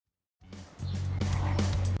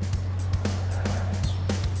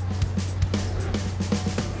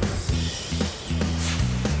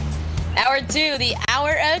Hour 2, the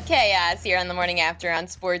Hour of Chaos here on the Morning After on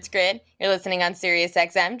Sports Grid. You're listening on Sirius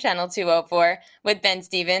XM, channel 204 with Ben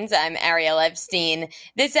Stevens. I'm Ariel Epstein.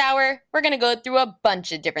 This hour, we're going to go through a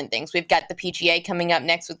bunch of different things. We've got the PGA coming up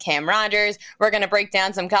next with Cam Rogers. We're going to break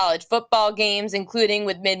down some college football games, including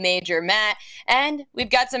with mid-major Matt. And we've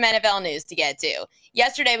got some NFL news to get to.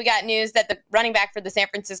 Yesterday, we got news that the running back for the San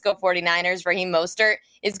Francisco 49ers, Raheem Mostert,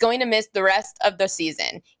 is going to miss the rest of the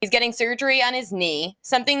season. He's getting surgery on his knee,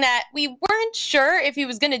 something that we weren't sure if he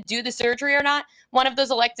was going to do the surgery or not. One of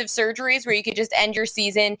those elective surgeries where you could just end your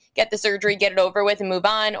season, get the surgery, get it over with, and move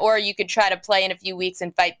on, or you could try to play in a few weeks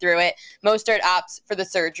and fight through it. Mostert opts for the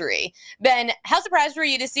surgery. Ben, how surprised were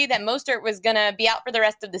you to see that Mostert was going to be out for the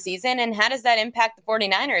rest of the season, and how does that impact the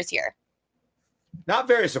 49ers here? Not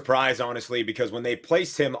very surprised, honestly, because when they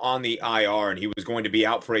placed him on the IR and he was going to be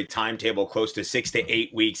out for a timetable close to 6 to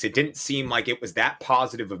 8 weeks, it didn't seem like it was that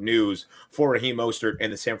positive of news for Raheem Mostert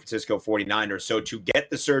and the San Francisco 49ers. So to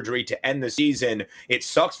get the surgery to end the season, it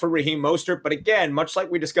sucks for Raheem Mostert. But again, much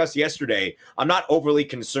like we discussed yesterday, I'm not overly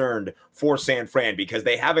concerned for San Fran because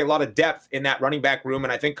they have a lot of depth in that running back room.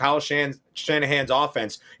 And I think Kyle Shanahan's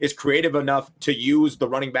offense is creative enough to use the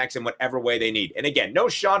running backs in whatever way they need. And again, no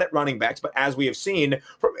shot at running backs, but as we have seen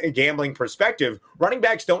from a gambling perspective, running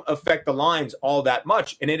backs don't affect the lines all that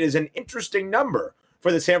much. And it is an interesting number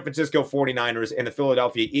for the San Francisco 49ers and the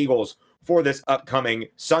Philadelphia Eagles for this upcoming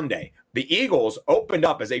Sunday. The Eagles opened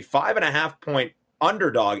up as a 5.5-point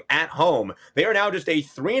underdog at home. They are now just a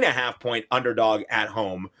 3.5-point underdog at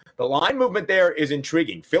home. The line movement there is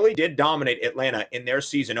intriguing. Philly did dominate Atlanta in their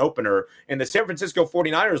season opener, and the San Francisco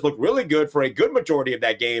 49ers looked really good for a good majority of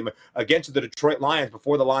that game against the Detroit Lions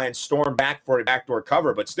before the Lions stormed back for a backdoor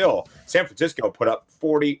cover. But still, San Francisco put up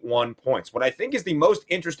 41 points. What I think is the most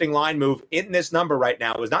interesting line move in this number right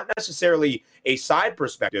now is not necessarily a side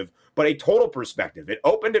perspective, but a total perspective. It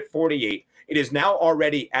opened at 48. It is now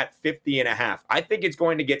already at 50.5. I think it's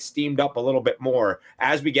going to get steamed up a little bit more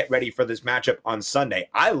as we get ready for this matchup on Sunday.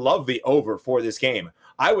 I love the over for this game.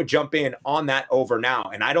 I would jump in on that over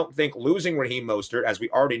now, and I don't think losing Raheem Mostert, as we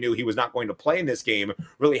already knew he was not going to play in this game,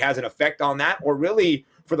 really has an effect on that, or really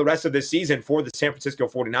for the rest of this season for the San Francisco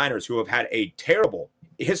 49ers, who have had a terrible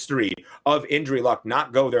history of injury luck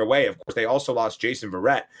not go their way. Of course, they also lost Jason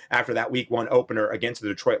Verrett after that week 1 opener against the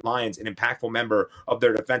Detroit Lions, an impactful member of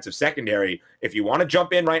their defensive secondary. If you want to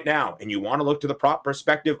jump in right now and you want to look to the prop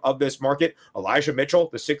perspective of this market, Elijah Mitchell,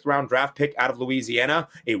 the 6th-round draft pick out of Louisiana,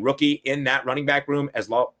 a rookie in that running back room, as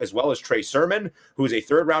well as Trey Sermon, who is a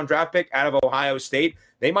 3rd-round draft pick out of Ohio State.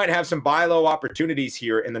 They might have some buy low opportunities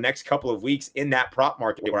here in the next couple of weeks in that prop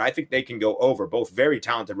market where I think they can go over, both very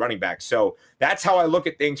talented running backs. So that's how I look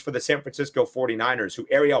at things for the San Francisco 49ers, who,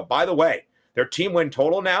 Ariel, by the way, their team win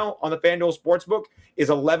total now on the FanDuel Sportsbook is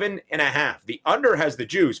 11.5. The under has the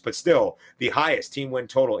juice, but still the highest team win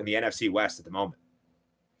total in the NFC West at the moment.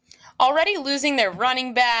 Already losing their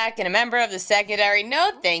running back and a member of the secondary.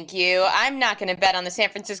 No, thank you. I'm not going to bet on the San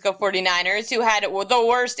Francisco 49ers, who had the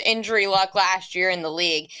worst injury luck last year in the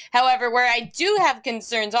league. However, where I do have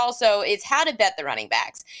concerns also is how to bet the running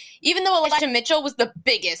backs. Even though Elijah Mitchell was the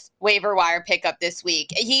biggest waiver wire pickup this week,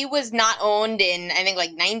 he was not owned in, I think,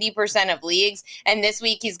 like 90% of leagues. And this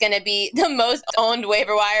week, he's going to be the most owned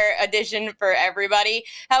waiver wire addition for everybody.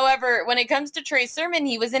 However, when it comes to Trey Sermon,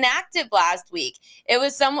 he was inactive last week. It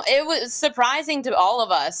was surprising to all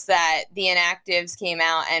of us that the inactives came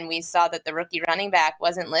out and we saw that the rookie running back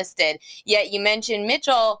wasn't listed. Yet you mentioned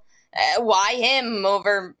Mitchell. Why him?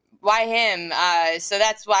 So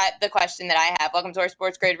that's the question that I have. Welcome to our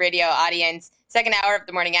Sports Grid Radio audience. Second hour of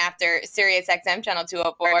the morning after, Sirius XM channel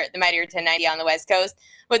 204, the mightier 1090 on the West Coast.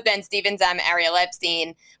 With Ben Stevens, I'm Ariel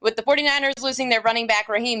Epstein. With the 49ers losing their running back,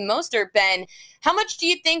 Raheem Mostert, Ben, how much do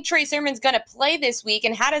you think Trey Sermon's going to play this week,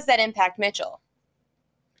 and how does that impact Mitchell?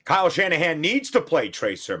 Kyle Shanahan needs to play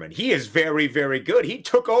Trey Sermon. He is very, very good. He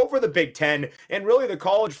took over the Big Ten and really the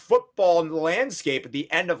college football landscape at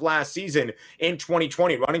the end of last season in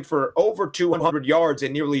 2020, running for over 200 yards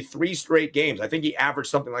in nearly 3 straight games. I think he averaged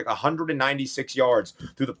something like 196 yards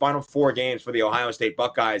through the final 4 games for the Ohio State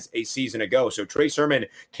Buckeyes a season ago. So Trey Sermon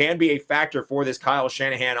can be a factor for this Kyle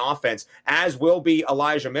Shanahan offense, as will be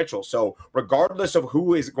Elijah Mitchell. So regardless of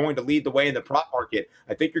who is going to lead the way in the prop market,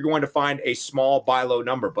 I think you're going to find a small buy low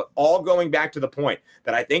number. But all going back to the point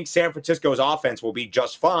that I think San Francisco's offense will be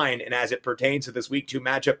just fine. And as it pertains to this week 2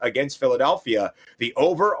 matchup against Philadelphia, the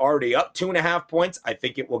over already up 2.5 points. I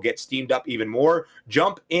think it will get steamed up even more.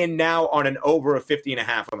 Jump in now on an over of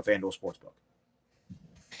 50.5 on the FanDuel Sportsbook.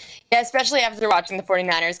 Yeah, especially after watching the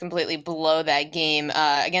 49ers completely blow that game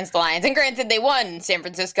against the Lions. And granted, they won San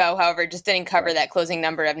Francisco, however, just didn't cover that closing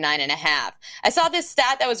number of 9.5. I saw this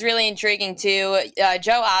stat that was really intriguing, too.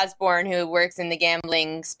 Joe Osborne, who works in the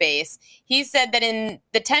gambling space, he said that in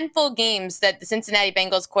the 10 full games that the Cincinnati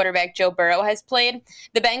Bengals quarterback Joe Burrow has played,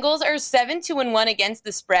 the Bengals are 7-1 against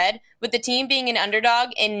the spread, with the team being an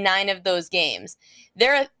underdog in 9 of those games.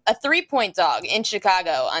 They're a 3-point dog in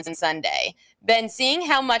Chicago on Sunday. Ben, seeing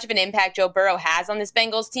how much of an impact Joe Burrow has on this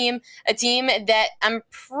Bengals team, a team that I'm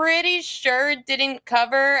pretty sure didn't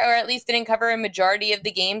cover, or at least didn't cover a majority of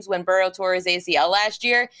the games when Burrow tore his ACL last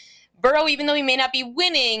year, Burrow, even though he may not be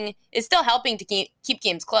winning, is still helping to keep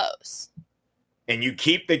games close. And you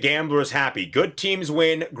keep the gamblers happy. Good teams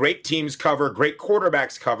win, great teams cover, great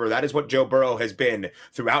quarterbacks cover. That is what Joe Burrow has been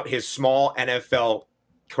throughout his small NFL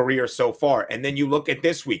career so far. And then you look at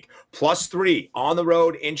this week, +3 on the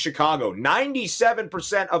road in Chicago.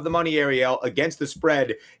 97% of the money, Ariel, against the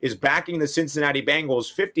spread is backing the Cincinnati Bengals.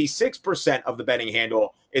 56% of the betting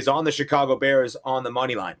handle is on the Chicago Bears on the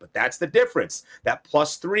money line. But that's the difference. That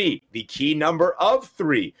 +3, the key number of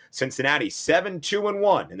 3. Cincinnati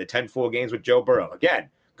 7-2-1 in the 10 full games with Joe Burrow. Again,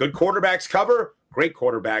 good quarterbacks cover, good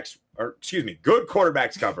quarterbacks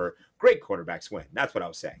cover, great quarterbacks win. That's what I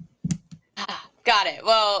was saying. Got it.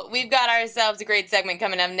 Well, we've got ourselves a great segment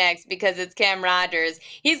coming up next because it's Cam Rogers.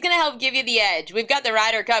 He's going to help give you the edge. We've got the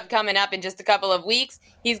Ryder Cup coming up in just a couple of weeks.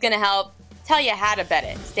 He's going to help tell you how to bet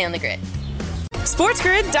it. Stay on the grid.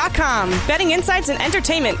 SportsGrid.com. Betting insights and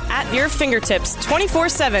entertainment at your fingertips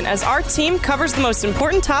 24/7 as our team covers the most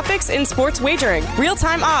important topics in sports wagering.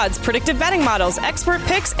 Real-time odds, predictive betting models, expert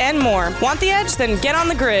picks, and more. Want the edge? Then get on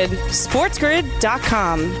the grid.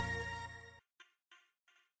 SportsGrid.com.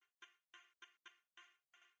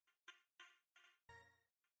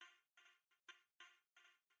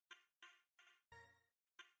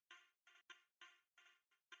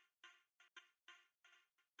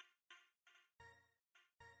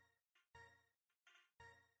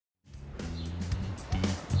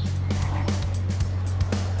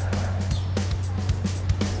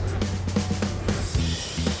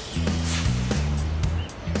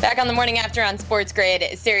 Back on the morning after on Sports Grid,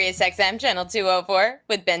 Sirius XM Channel 204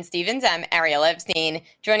 with Ben Stevens. I'm Ariel Epstein.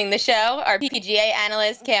 Joining the show, our PGA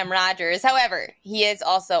analyst, Cam Rogers. However, he is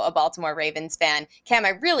also a Baltimore Ravens fan. Cam, I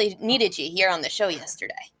really needed you here on the show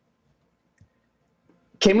yesterday.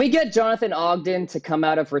 Can we get Jonathan Ogden to come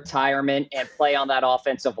out of retirement and play on that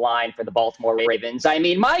offensive line for the Baltimore Ravens? I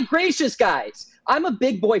mean, my gracious, guys. I'm a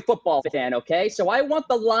big boy football fan, okay? So I want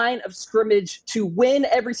the line of scrimmage to win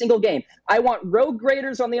every single game. I want road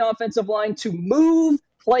graders on the offensive line to move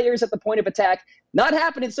players at the point of attack. Not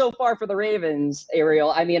happening so far for the Ravens,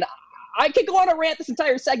 Ariel. I mean, I could go on a rant this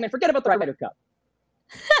entire segment. Forget about the Ryder Cup.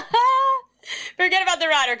 Forget about the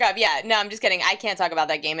Ryder Cup. Yeah, no, I'm just kidding. I can't talk about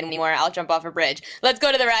that game anymore. I'll jump off a bridge. Let's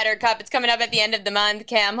go to the Ryder Cup. It's coming up at the end of the month,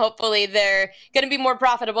 Cam. Hopefully they're going to be more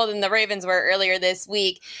profitable than the Ravens were earlier this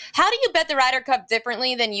week. How do you bet the Ryder Cup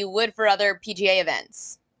differently than you would for other PGA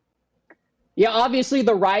events? Yeah, obviously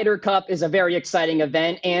the Ryder Cup is a very exciting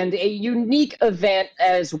event and a unique event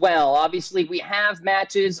as well. Obviously, we have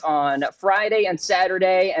matches on Friday and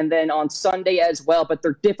Saturday and then on Sunday as well, but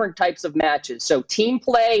they're different types of matches. So team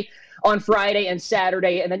play on Friday and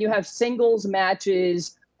Saturday, and then you have singles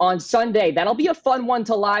matches on Sunday. That'll be a fun one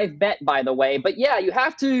to live bet, by the way. But yeah, you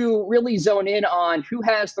have to really zone in on who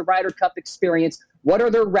has the Ryder Cup experience, what are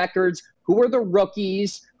their records, who are the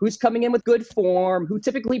rookies, who's coming in with good form, who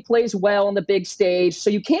typically plays well on the big stage. So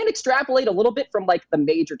you can extrapolate a little bit from like the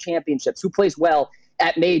major championships, who plays well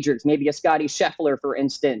at majors, maybe a Scotty Scheffler, for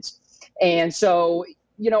instance. And so,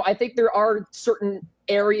 you know, I think there are certain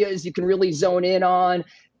areas you can really zone in on.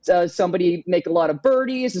 Somebody make a lot of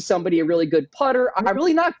birdies? Is somebody a really good putter? I'm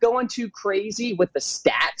really not going too crazy with the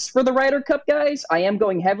stats for the Ryder Cup, guys. I am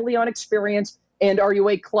going heavily on experience and are you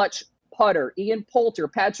a clutch putter? Ian Poulter,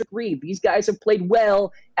 Patrick Reed, these guys have played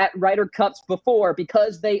well at Ryder Cups before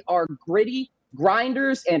because they are gritty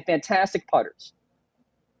grinders and fantastic putters.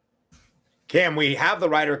 Cam, we have the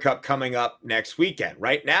Ryder Cup coming up next weekend.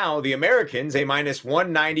 Right now, the Americans, a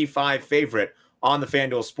 -195 favorite on the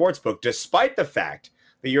FanDuel Sportsbook, despite the fact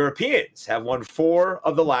the Europeans have won 4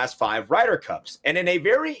 of the last 5 Ryder Cups. And in a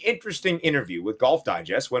very interesting interview with Golf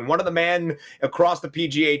Digest, when one of the men across the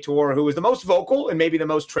PGA Tour who was the most vocal and maybe the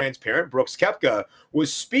most transparent, Brooks Koepka,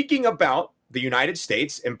 was speaking about the United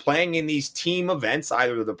States and playing in these team events,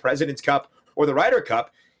 either the President's Cup or the Ryder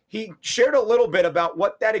Cup, he shared a little bit about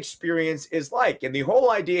what that experience is like. And the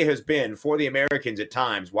whole idea has been for the Americans at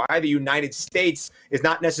times, why the United States is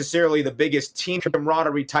not necessarily the biggest team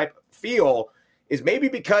camaraderie type feel, is maybe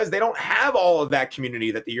because they don't have all of that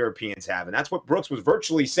community that the Europeans have. And that's what Brooks was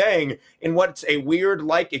virtually saying in what's a weird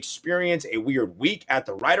experience, a weird week at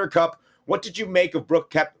the Ryder Cup. What did you make of Brooks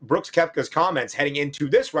Koepka's comments heading into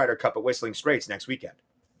this Ryder Cup at Whistling Straits next weekend?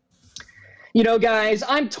 You know, guys,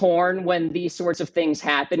 I'm torn when these sorts of things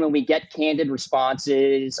happen, when we get candid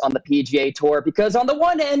responses on the PGA Tour, because on the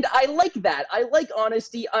one end, I like that. I like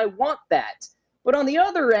honesty. I want that. But on the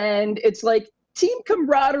other end, it's like team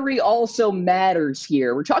camaraderie also matters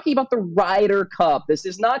here. We're talking about the Ryder Cup. This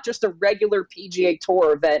is not just a regular PGA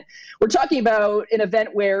Tour event. We're talking about an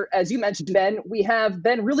event where, as you mentioned, Ben, we have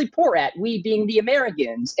been really poor at, we being the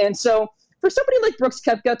Americans. And so for somebody like Brooks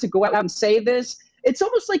Koepka to go out and say this, it's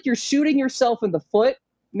almost like you're shooting yourself in the foot.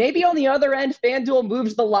 Maybe on the other end, FanDuel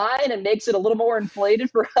moves the line and makes it a little more inflated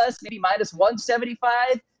for us, maybe minus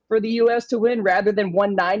 175 for the U.S. to win rather than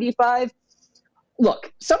 195.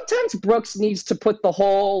 Look, sometimes Brooks needs to put the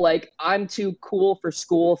whole, I'm too cool for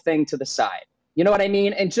school thing to the side. You know what I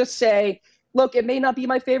mean? And just say, look, it may not be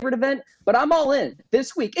my favorite event, but I'm all in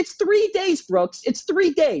this week. It's 3 days, Brooks. It's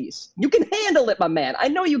 3 days. You can handle it, my man. I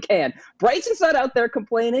know you can. Bryson's not out there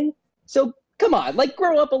complaining. So come on,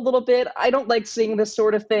 grow up a little bit. I don't like seeing this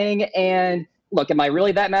sort of thing. And look, am I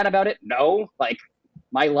really that mad about it? No.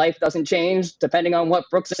 My life doesn't change depending on what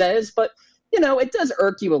Brooks says. But, it does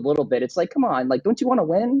irk you a little bit. It's come on, don't you want to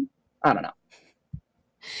win? I don't know.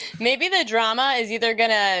 Maybe the drama is either going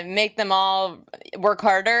to make them all work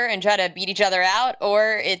harder and try to beat each other out,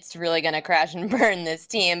 or it's really going to crash and burn this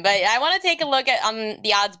team. But I want to take a look at on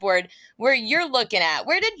the odds board where you're looking at.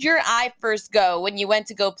 Where did your eye first go when you went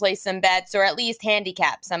to go place some bets or at least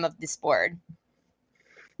handicap some of this board?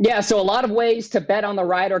 Yeah, so a lot of ways to bet on the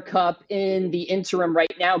Ryder Cup in the interim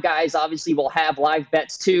right now, guys. Obviously, we'll have live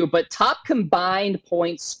bets too, but top combined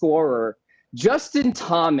point scorer Justin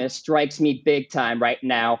Thomas strikes me big time right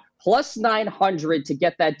now. Plus 900 to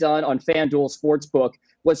get that done on FanDuel Sportsbook.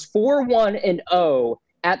 Was 4-1-0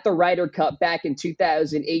 at the Ryder Cup back in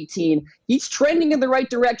 2018. He's trending in the right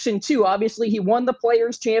direction too. Obviously, he won the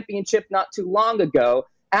Players' Championship not too long ago.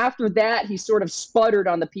 After that, he sort of sputtered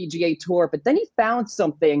on the PGA Tour, but then he found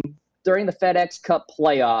something during the FedEx Cup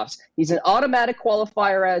playoffs. He's an automatic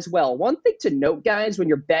qualifier as well. One thing to note, guys, when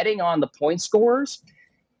you're betting on the point scorers,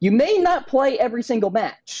 you may not play every single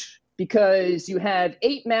match because you have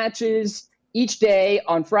 8 matches each day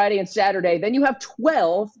on Friday and Saturday. Then you have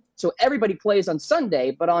 12, so everybody plays on Sunday.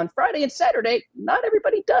 But on Friday and Saturday, not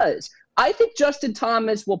everybody does. I think Justin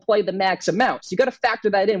Thomas will play the max amount. So you got to factor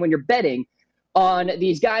that in when you're betting on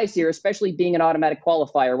these guys here, especially being an automatic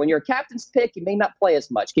qualifier. When you're a captain's pick, you may not play as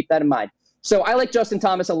much. Keep that in mind. So I like Justin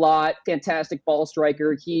Thomas a lot. Fantastic ball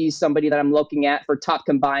striker. He's somebody that I'm looking at for top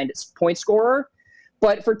combined point scorer.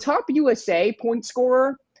 But for top USA point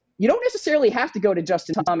scorer, you don't necessarily have to go to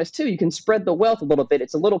Justin Thomas, too. You can spread the wealth a little bit.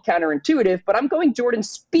 It's a little counterintuitive, but I'm going Jordan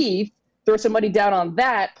Spieth. Throw some money down on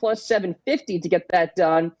that, plus 750 to get that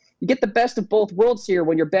done. You get the best of both worlds here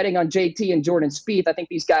when you're betting on JT and Jordan Spieth. I think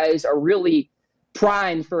these guys are really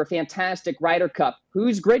primed for a fantastic Ryder Cup.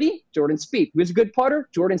 Who's gritty? Jordan Spieth. Who's a good putter?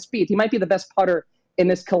 Jordan Spieth. He might be the best putter in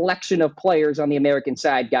this collection of players on the American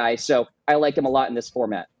side, guys. So I like him a lot in this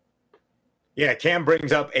format. Yeah, Cam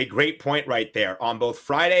brings up a great point right there. On both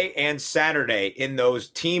Friday and Saturday in those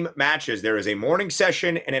team matches, there is a morning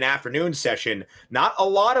session and an afternoon session. Not a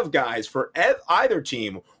lot of guys for either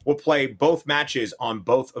team will play both matches on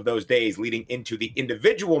both of those days, leading into the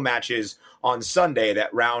individual matches on Sunday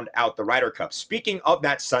that round out the Ryder Cup. Speaking of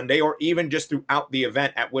that Sunday, or even just throughout the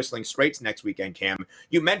event at Whistling Straits next weekend, Cam,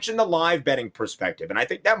 you mentioned the live betting perspective, and I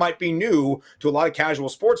think that might be new to a lot of casual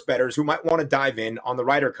sports bettors who might want to dive in on the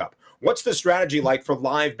Ryder Cup. What's the strategy like for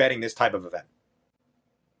live betting this type of event?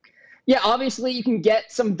 Yeah, obviously you can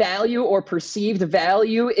get some value or perceived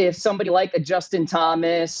value if somebody like a Justin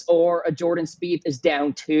Thomas or a Jordan Spieth is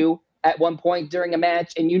down 2 at one point during a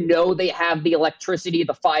match, and they have the electricity,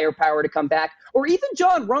 the firepower to come back. Or even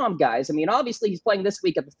Jon Rahm, guys. I mean, obviously he's playing this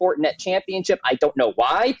week at the Fortinet Championship. I don't know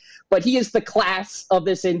why, but he is the class of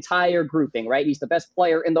this entire grouping, right? He's the best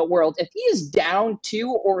player in the world. If he is down 2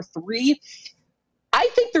 or 3, I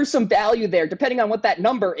think there's some value there, depending on what that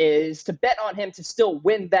number is, to bet on him to still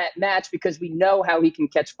win that match because we know how he can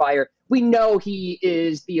catch fire. We know he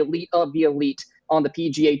is the elite of the elite on the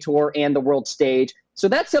PGA Tour and the world stage. So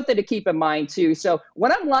that's something to keep in mind, too. So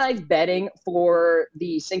when I'm live betting for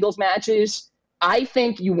the singles matches, I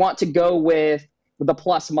think you want to go with the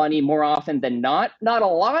plus money more often than not. Not a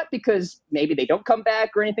lot because maybe they don't come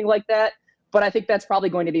back or anything like that. But I think that's probably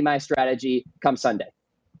going to be my strategy come Sunday.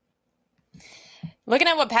 Looking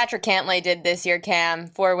at what Patrick Cantlay did this year, Cam,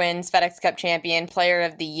 4 wins, FedEx Cup champion, player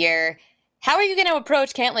of the year. How are you going to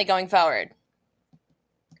approach Cantlay going forward?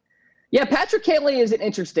 Yeah, Patrick Cantlay is an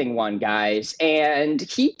interesting one, guys. And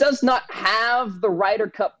he does not have the Ryder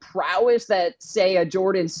Cup prowess that, say, a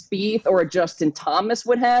Jordan Spieth or a Justin Thomas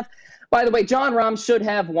would have. By the way, Jon Rahm should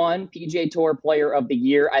have won PGA Tour Player of the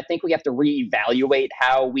Year. I think we have to reevaluate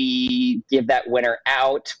how we give that winner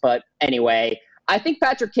out. But anyway, I think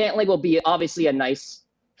Patrick Cantlay will be obviously a nice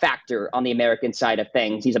factor on the American side of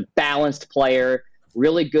things. He's a balanced player,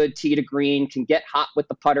 really good tee to green, can get hot with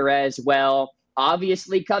the putter as well.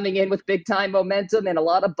 Obviously coming in with big-time momentum and a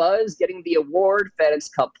lot of buzz, getting the award, FedEx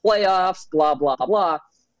Cup playoffs, blah, blah, blah.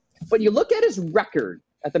 But you look at his record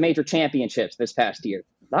at the major championships this past year,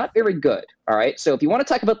 not very good, all right? So if you want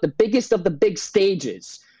to talk about the biggest of the big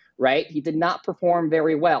stages, right, he did not perform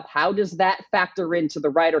very well. How does that factor into the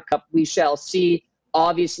Ryder Cup? We shall see.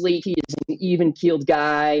 Obviously, he is an even-keeled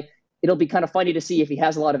guy. It'll be kind of funny to see if he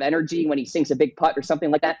has a lot of energy when he sinks a big putt or something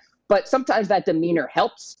like that. But sometimes that demeanor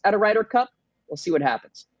helps at a Ryder Cup. We'll see what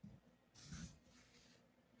happens.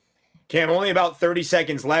 Cam, only about 30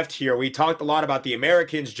 seconds left here. We talked a lot about the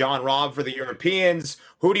Americans, Jon Rahm for the Europeans.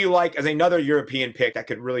 Who do you like as another European pick that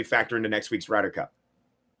could really factor into next week's Ryder Cup?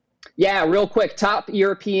 Yeah, real quick. Top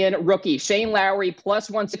European rookie, Shane Lowry, plus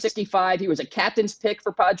 165. He was a captain's pick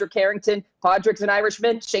for Padraig Harrington. Padraig's an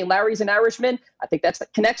Irishman. Shane Lowry's an Irishman. I think that's the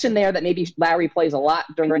connection there that maybe Lowry plays a lot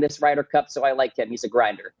during this Ryder Cup, so I like him. He's a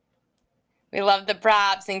grinder. We love the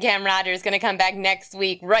props, and Cam Rogers is going to come back next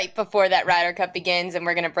week right before that Ryder Cup begins, and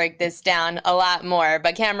we're going to break this down a lot more.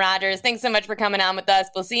 But Cam Rogers, thanks so much for coming on with us.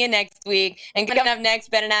 We'll see you next week. And coming up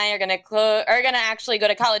next, Ben and I are going to actually go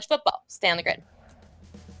to college football. Stay on the grid.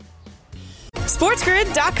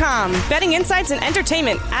 SportsGrid.com. Betting insights and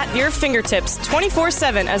entertainment at your fingertips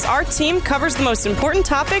 24/7 as our team covers the most important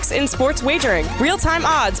topics in sports wagering. Real-time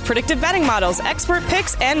odds, predictive betting models, expert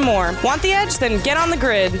picks, and more. Want the edge? Then get on the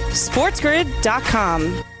grid.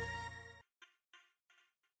 SportsGrid.com.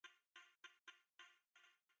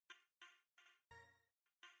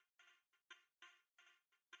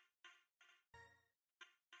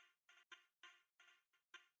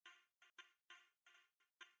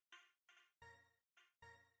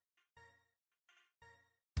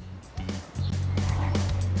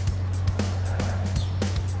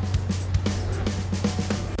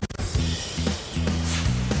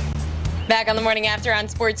 Back on the morning after on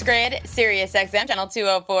Sports Grid, Sirius XM, channel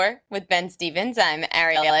 204 with Ben Stevens. I'm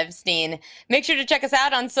Ariel Epstein. Make sure to check us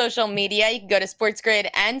out on social media. You can go to Sports Grid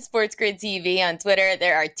and Sports Grid TV on Twitter.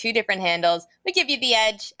 There are two different handles. We give you the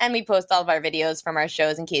edge, and we post all of our videos from our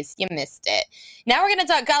shows in case you missed it. Now we're going to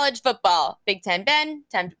talk college football. Big Ten Ben,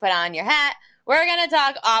 time to put on your hat. We're going to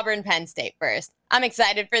talk Auburn-Penn State first. I'm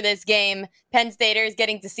excited for this game. Penn Staters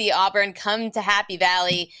getting to see Auburn come to Happy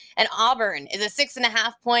Valley. And Auburn is a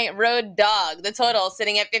 6.5-point road dog. The total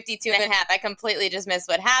sitting at 52.5. I completely just missed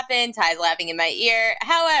what happened. Ty's laughing in my ear.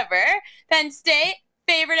 However, Penn State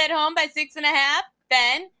favored at home by 6.5.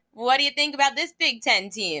 Ben, what do you think about this Big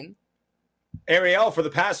Ten team? Ariel, for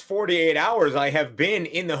the past 48 hours, I have been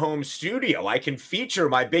in the home studio. I can feature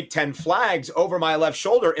my Big Ten flags over my left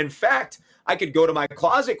shoulder. In fact, I could go to my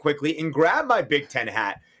closet quickly and grab my Big Ten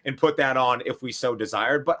hat and put that on if we so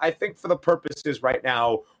desired. But I think for the purposes right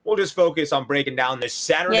now, we'll just focus on breaking down this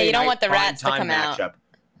Saturday night you don't want the rats to come matchup. out.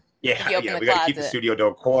 Yeah, we got to keep the studio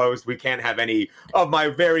door closed. We can't have any of my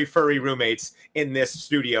very furry roommates in this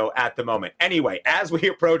studio at the moment. Anyway, as we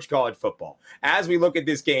approach college football, as we look at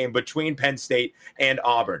this game between Penn State and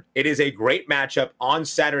Auburn, it is a great matchup on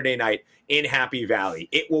Saturday night in Happy Valley.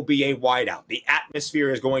 It will be a whiteout. The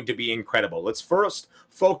atmosphere is going to be incredible. Let's first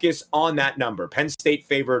focus on that number. Penn State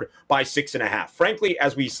favored by 6.5. Frankly,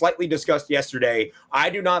 as we slightly discussed yesterday, I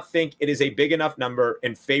do not think it is a big enough number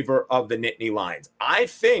in favor of the Nittany Lions. I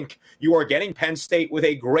think you are getting Penn State with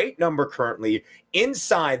a great number currently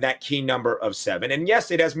inside that key number of 7. And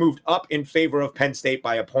yes, it has moved up in favor of Penn State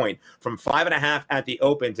by a point from 5.5 at the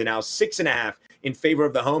open to now 6.5 in favor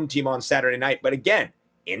of the home team on Saturday night. But again,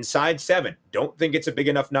 inside 7. Don't think it's a big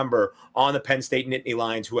enough number on the Penn State Nittany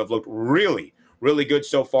Lions, who have looked really good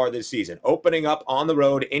so far this season, opening up on the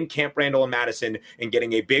road in Camp Randall and Madison and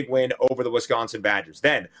getting a big win over the Wisconsin Badgers.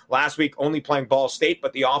 Then last week only playing Ball State,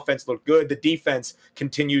 but the offense looked good. The defense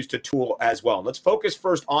continues to tool as well. Let's focus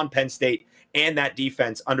first on Penn State and that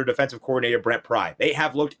defense under defensive coordinator Brent Pry. They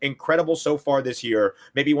have looked incredible so far this year,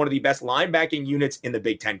 maybe one of the best linebacking units in the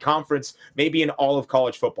Big Ten Conference, maybe in all of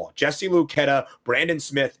college football. Jesse Luketa, Brandon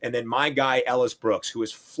Smith, and then my guy Ellis Brooks, who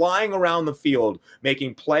is flying around the field,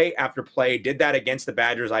 making play after play, did that against the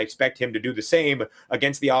Badgers. I expect him to do the same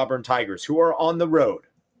against the Auburn Tigers, who are on the road.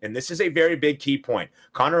 And this is a very big key point.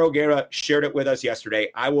 Connor O'Gara shared it with us yesterday.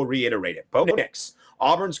 I will reiterate it. Bo Nix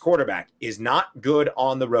Auburn's quarterback is not good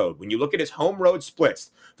on the road. When you look at his home road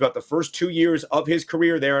splits throughout the first 2 years of his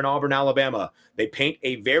career there in Auburn, Alabama, they paint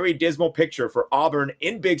a very dismal picture for Auburn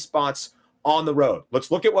in big spots on the road. Let's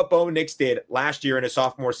look at what Bo Nix did last year in his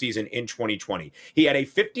sophomore season in 2020. He had a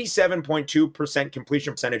 57.2%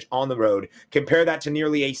 completion percentage on the road. Compare that to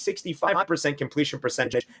nearly a 65% completion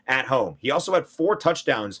percentage at home. He also had 4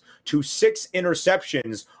 touchdowns to 6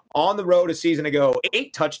 interceptions on the road a season ago,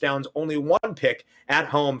 8 touchdowns, only 1 pick at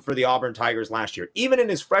home for the Auburn Tigers last year. Even in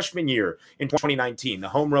his freshman year in 2019, the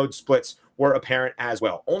home road splits were apparent as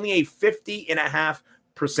well. Only a 50.5%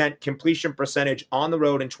 completion percentage on the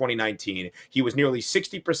road in 2019. He was nearly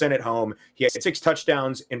 60% at home. He had 6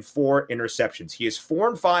 touchdowns and 4 interceptions. He is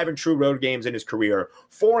 4-5 in true road games in his career,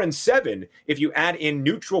 4-7 if you add in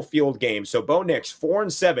neutral field games. So Bo Nix,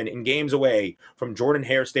 4-7 in games away from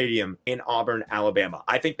Jordan-Hare Stadium in Auburn, Alabama.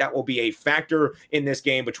 I think that will be a factor in this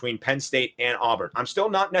game between Penn State and Auburn. I'm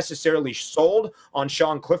still not necessarily sold on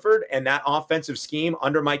Sean Clifford and that offensive scheme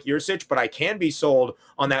under Mike Yurcich, but I can be sold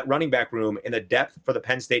on that running back room and the depth for the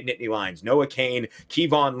Penn State Nittany Lions. Noah Cain,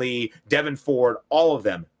 Kevon Lee, Devin Ford, all of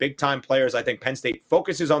them big-time players. I think Penn State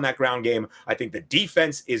focuses on that ground game. I think the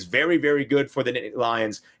defense is very, very good for the Nittany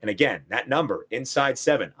Lions. And again, that number, inside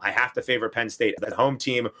 7, I have to favor Penn State, that home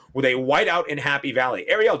team with a whiteout in Happy Valley.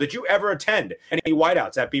 Ariel, did you ever attend any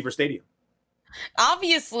whiteouts at Beaver Stadium?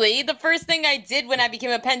 Obviously, the first thing I did when I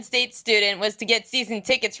became a Penn State student was to get season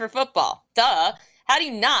tickets for football. Duh. How do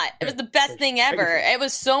you not? It was the best thing ever. It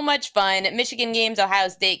was so much fun. Michigan games, Ohio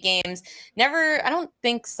State games. Never, I don't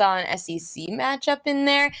think saw an SEC matchup in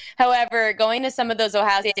there. However, going to some of those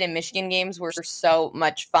Ohio State and Michigan games were so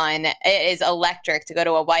much fun. It is electric to go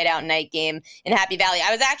to a whiteout night game in Happy Valley.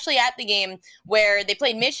 I was actually at the game where they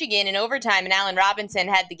played Michigan in overtime and Allen Robinson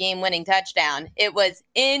had the game-winning touchdown. It was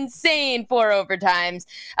insane, 4 overtimes.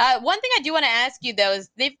 One thing I do want to ask you, though, is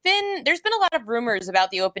there's been a lot of rumors about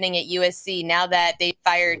the opening at USC now that they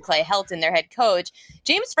fired Clay Helton, their head coach.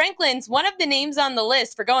 James Franklin's one of the names on the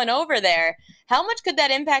list for going over there. How much could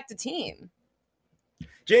that impact the team?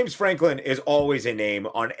 James Franklin is always a name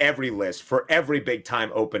on every list for every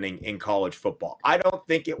big-time opening in college football. I don't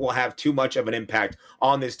think it will have too much of an impact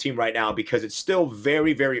on this team right now because it's still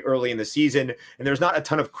very, very early in the season, and there's not a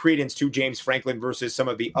ton of credence to James Franklin versus some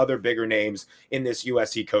of the other bigger names in this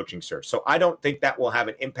USC coaching search. So I don't think that will have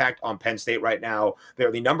an impact on Penn State right now.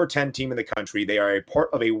 They're the number 10 team in the country. They are a part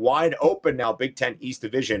of a wide-open now Big Ten East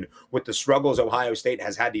division with the struggles Ohio State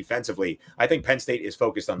has had defensively. I think Penn State is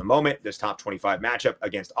focused on the moment, this top 25 matchup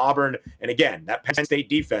against Auburn. And again, that Penn State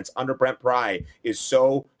defense under Brent Pry is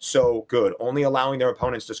so good, only allowing their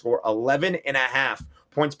opponents to score 11.5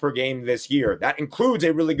 points per game this year. That includes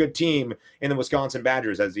a really good team in the Wisconsin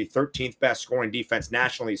Badgers as the 13th best scoring defense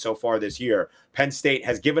nationally so far this year. Penn State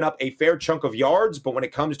has given up a fair chunk of yards, but when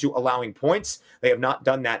it comes to allowing points, they have not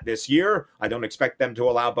done that this year. I don't expect them to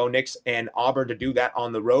allow Bo Nix and Auburn to do that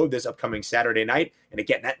on the road this upcoming Saturday night. And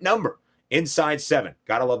again, that number, inside 7.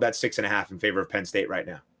 Gotta love that 6.5 in favor of Penn State right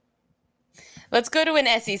now. Let's go to an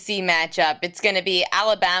SEC matchup. It's going to be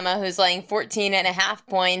Alabama, who's laying 14.5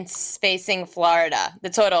 points, facing Florida. The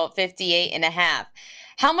total, 58.5.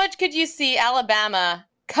 How much could you see Alabama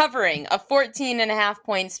covering a 14.5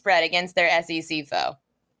 point spread against their SEC foe?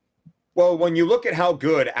 Well, when you look at how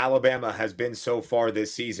good Alabama has been so far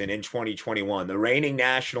this season in 2021, the reigning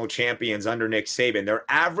national champions under Nick Saban, their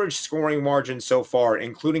average scoring margin so far,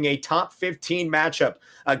 including a top 15 matchup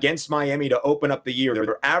against Miami to open up the year,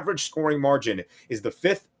 their average scoring margin is the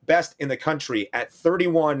 5th best in the country at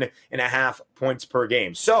 31.5 points per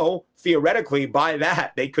game. So theoretically, by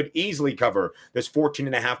that, they could easily cover this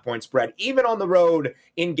 14.5 point spread, even on the road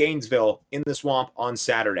in Gainesville in the Swamp on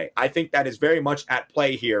Saturday. I think that is very much at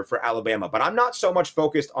play here for Alabama, but I'm not so much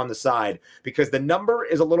focused on the side because the number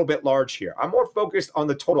is a little bit large here. I'm more focused on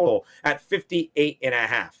the total at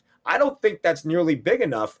 58.5. I don't think that's nearly big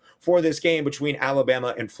enough for this game between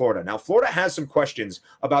Alabama and Florida. Now, Florida has some questions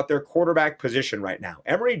about their quarterback position right now.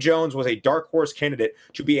 Emory Jones was a dark horse candidate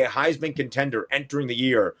to be a Heisman contender entering the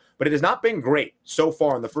year, but it has not been great so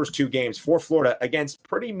far in the first 2 games for Florida against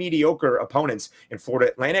pretty mediocre opponents in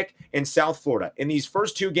Florida Atlantic and South Florida. In these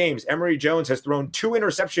first 2 games, Emory Jones has thrown 2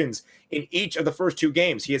 interceptions in each of the first 2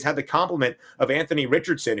 games. He has had the complement of Anthony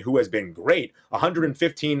Richardson, who has been great,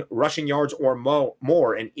 115 rushing yards or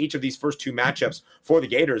more in each of these first 2 matchups for the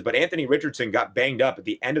Gators. But Anthony Richardson got banged up at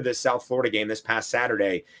the end of this South Florida game this past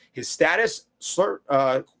Saturday. His status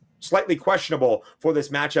slightly questionable for this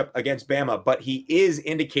matchup against Bama, but he is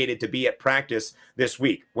indicated to be at practice this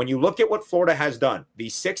week. When you look at what Florida has done, the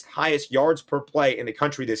 6th highest yards per play in the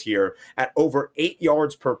country this year at over 8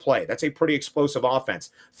 yards per play. That's a pretty explosive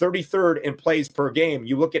offense. 33rd in plays per game.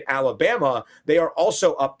 You look at Alabama, they are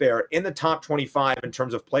also up there in the top 25 in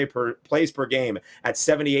terms of plays per game at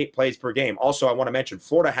 78 plays per game. Also, I want to mention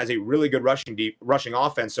Florida has a really good rushing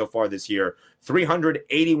offense so far this year.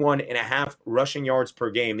 381.5 rushing yards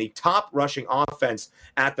per game. The top rushing offense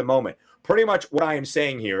at the moment. Pretty much what I am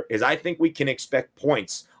saying here is I think we can expect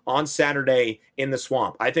points on Saturday in the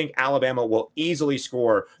Swamp. I think Alabama will easily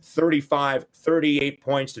score 35, 38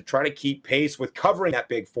 points to try to keep pace with covering that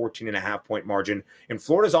big 14.5 point margin. And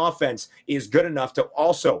Florida's offense is good enough to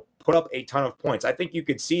also put up a ton of points. I think you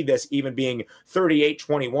could see this even being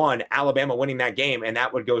 38-21, Alabama winning that game, and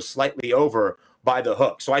that would go slightly over by the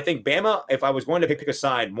hook. So I think Bama, if I was going to pick a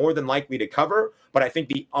side, more than likely to cover, but I think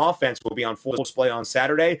the offense will be on full display on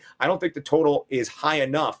Saturday. I don't think the total is high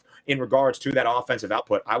enough in regards to that offensive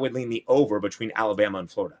output. I would lean the over between Alabama and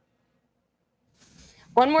Florida.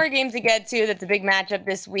 One more game to get to that's a big matchup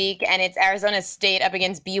this week, and it's Arizona State up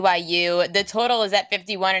against BYU. The total is at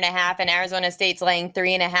 51.5, and Arizona State's laying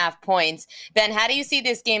 3.5 points. Ben, how do you see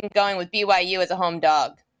this game going with BYU as a home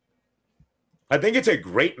dog? I think it's a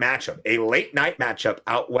great matchup, a late night matchup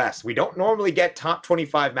out west. We don't normally get top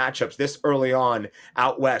 25 matchups this early on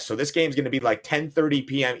out west. So this game's going to be like 10:30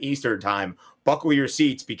 p.m. Eastern time. Buckle your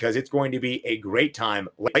seats because it's going to be a great time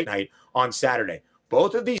late night on Saturday.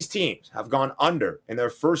 Both of these teams have gone under in their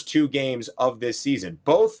first 2 games of this season.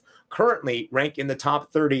 Both currently rank in the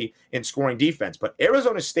top 30 in scoring defense, but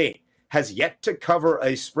Arizona State has yet to cover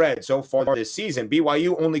a spread so far this season.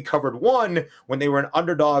 BYU only covered 1 when they were an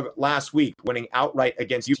underdog last week, winning outright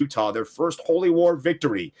against Utah, their first Holy War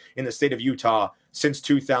victory in the state of Utah since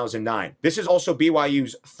 2009. This is also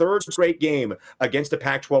BYU's 3rd straight game against a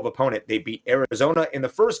Pac-12 opponent. They beat Arizona in the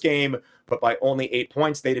first game, but by only 8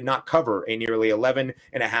 points. They did not cover a nearly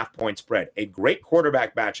 11.5 point spread. A great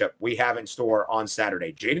quarterback matchup we have in store on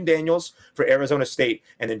Saturday. Jaden Daniels for Arizona State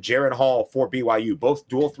and then Jaron Hall for BYU, both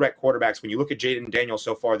dual threat quarterbacks. When you look at Jaden Daniels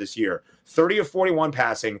so far this year, 30 of 41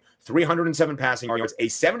 passing, 307 passing yards, a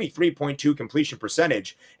 73.2 completion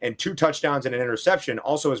percentage, and 2 touchdowns and an interception.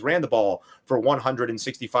 Also has ran the ball for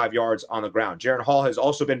 165 yards on the ground. Jaron Hall has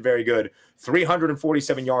also been very good,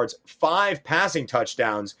 347 yards, 5 passing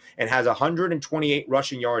touchdowns, and has 128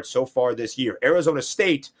 rushing yards so far this year. Arizona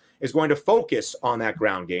State is going to focus on that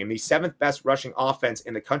ground game, the 7th best rushing offense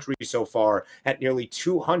in the country so far at nearly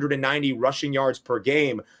 290 rushing yards per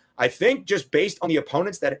game. I think just based on the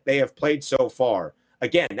opponents that they have played so far,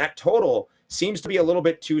 again, that total seems to be a little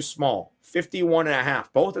bit too small, 51.5.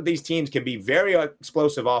 Both of these teams can be very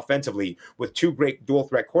explosive offensively with 2 great dual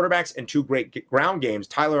threat quarterbacks and 2 great ground games.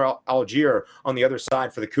 Tyler Algier on the other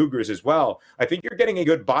side for the Cougars as well. I think you're getting a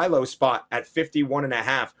good buy low spot at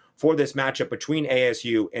 51.5 for this matchup between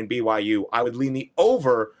ASU and BYU. I would lean the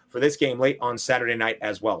over for this game late on Saturday night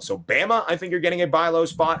as well. So Bama, I think you're getting a buy low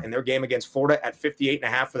spot in their game against Florida at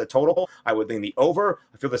 58.5 for the total. I would lean the over.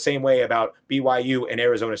 I feel the same way about BYU and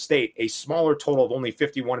Arizona State. A smaller total of only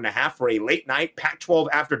 51.5 for a late night Pac-12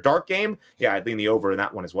 after dark game. Yeah, I'd lean the over in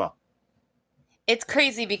that one as well. It's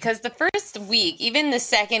crazy because the first week, even the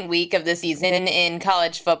second week of the season in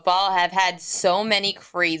college football, have had so many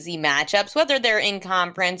crazy matchups, whether they're in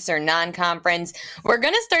conference or non-conference. We're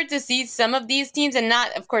going to start to see some of these teams, and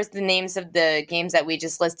not, of course, the names of the games that we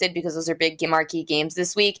just listed because those are big marquee games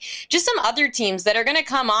this week. Just some other teams that are going to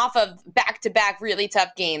come off of back-to-back really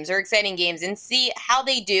tough games or exciting games and see how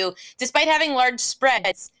they do despite having large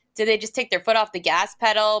spreads. Did they just take their foot off the gas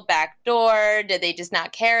pedal, backdoor? Did they just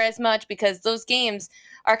not care as much? Because those games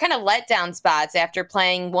are kind of letdown spots after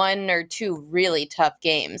playing 1 or 2 really tough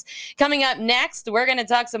games. Coming up next, we're going to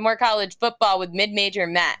talk some more college football with mid-major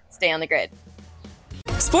Matt. Stay on the grid.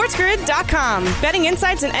 SportsGrid.com. Betting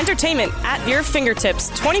insights and entertainment at your fingertips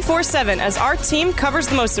 24/7 as our team covers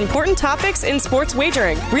the most important topics in sports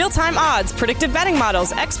wagering. Real-time odds, predictive betting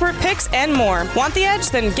models, expert picks, and more. Want the edge?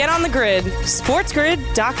 Then get on the grid.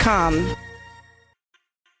 SportsGrid.com.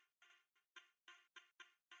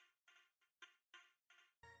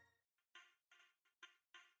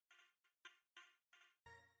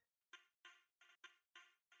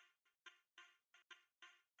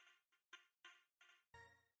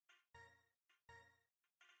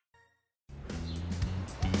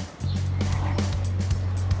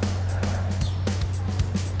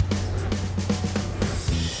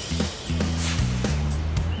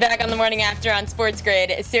 Back on the morning after on Sports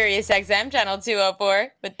Grid, Sirius XM, channel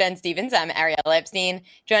 204 with Ben Stevens. I'm Ariel Epstein.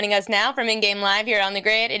 Joining us now from In-Game Live here on the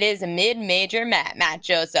grid, it is mid-major Matt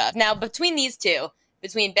Joseph. Now, between these two,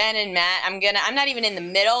 between Ben and Matt, I'm not even in the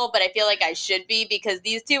middle, but I feel like I should be because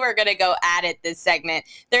these two are gonna go at it this segment.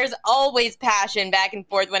 There's always passion back and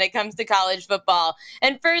forth when it comes to college football.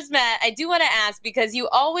 And first, Matt, I do want to ask, because you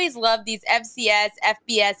always love these FCS,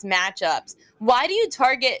 FBS matchups, why do you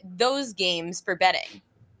target those games for betting?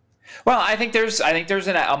 Well, I think there's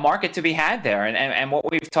a market to be had there, and what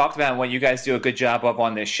we've talked about and what you guys do a good job of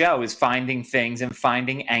on this show is finding things and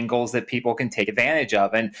finding angles that people can take advantage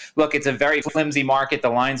of. And look, it's a very flimsy market. The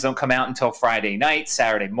lines don't come out until Friday night,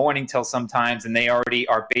 Saturday morning till sometimes, and they already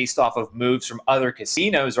are based off of moves from other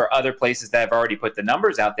casinos or other places that have already put the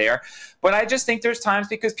numbers out there. But I just think there's times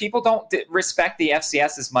because people don't respect the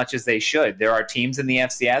FCS as much as they should. There are teams in the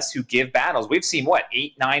FCS who give battles. We've seen,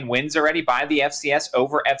 8-9 wins already by the FCS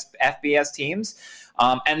over FBS teams.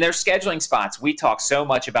 And their scheduling spots. We talk so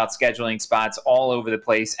much about scheduling spots all over the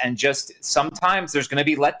place. And just sometimes there's going to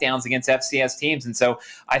be letdowns against FCS teams. And so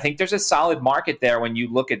I think there's a solid market there when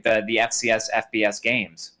you look at the FCS, FBS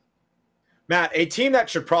games. Matt, a team that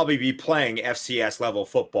should probably be playing FCS level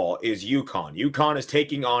football is UConn. UConn is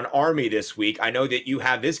taking on Army this week. I know that you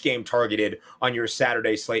have this game targeted on your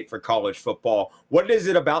Saturday slate for college football. What is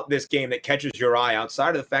it about this game that catches your eye outside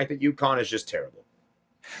of the fact that UConn is just terrible?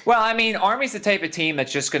 Well, I mean, Army's the type of team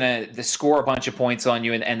that's just going to score a bunch of points on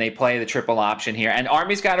you, and they play the triple option here. And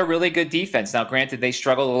Army's got a really good defense. Now, granted, they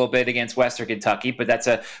struggled a little bit against Western Kentucky, but that's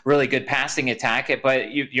a really good passing attack.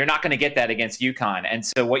 But you're not going to get that against UConn. And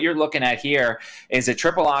so what you're looking at here is a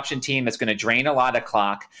triple option team that's going to drain a lot of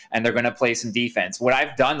clock, and they're going to play some defense. What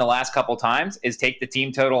I've done the last couple times is take the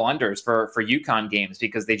team total unders for UConn games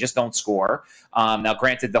because they just don't score. Now,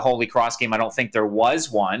 granted, the Holy Cross game, I don't think there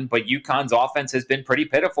was one, but UConn's offense has been pretty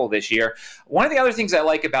pitiful this year. One of the other things I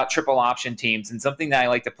like about triple option teams, and something that I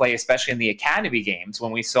like to play, especially in the academy games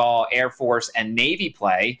when we saw Air Force and Navy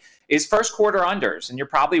play, is first quarter unders. And you're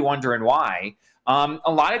probably wondering why.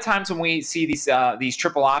 A lot of times when we see these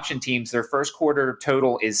triple option teams, their first quarter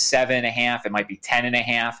total is 7.5. It might be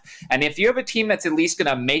 10.5. And if you have a team that's at least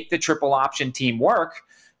going to make the triple option team work,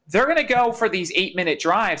 they're going to go for these 8-minute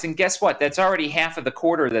drives. And guess what? That's already half of the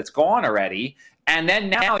quarter that's gone already. And then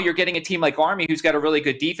now you're getting a team like Army who's got a really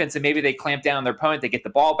good defense, and maybe they clamp down on their opponent, they get the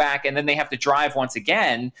ball back, and then they have to drive once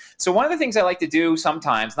again. So one of the things I like to do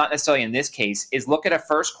sometimes, not necessarily in this case, is look at a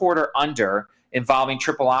first quarter under involving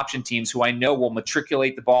triple option teams who I know will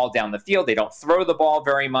matriculate the ball down the field. They don't throw the ball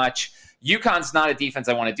very much. UConn's not a defense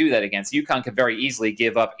I want to do that against. UConn could very easily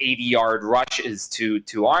give up 80-yard rushes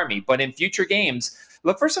to Army. But in future games,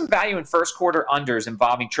 look for some value in first quarter unders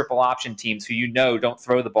involving triple option teams who don't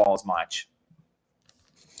throw the ball as much.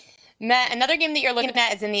 Matt, another game that you're looking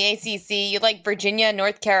at is in the ACC. You like Virginia,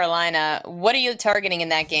 North Carolina. What are you targeting in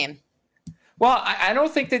that game? Well, I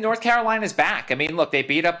don't think that North Carolina's back. I mean, look, they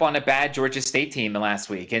beat up on a bad Georgia State team last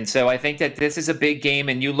week. And so I think that this is a big game.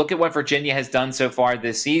 And you look at what Virginia has done so far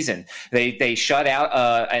this season. They shut out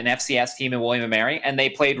an FCS team in William & Mary, and they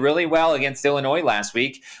played really well against Illinois last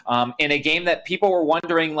week in a game that people were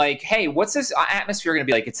wondering, like, hey, what's this atmosphere going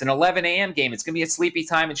to be like? It's an 11 a.m. game. It's going to be a sleepy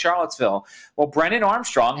time in Charlottesville. Well, Brennan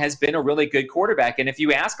Armstrong has been a really good quarterback. And if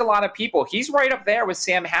you ask a lot of people, he's right up there with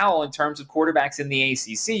Sam Howell in terms of quarterbacks in the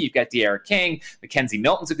ACC. You've got De'Ara King. Mackenzie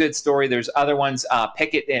Milton's a good story. There's other ones,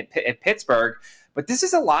 Pickett at Pittsburgh. But this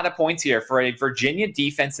is a lot of points here for a Virginia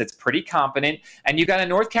defense that's pretty competent. And you got a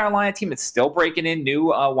North Carolina team that's still breaking in new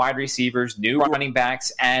wide receivers, new running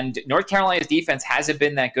backs. And North Carolina's defense hasn't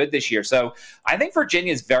been that good this year. So I think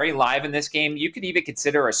Virginia is very live in this game. You could even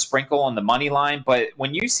consider a sprinkle on the money line. But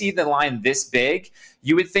when you see the line this big,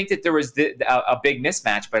 you would think that there was a big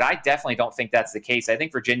mismatch. But I definitely don't think that's the case. I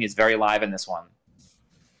think Virginia is very live in this one.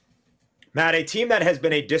 Matt, a team that has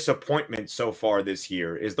been a disappointment so far this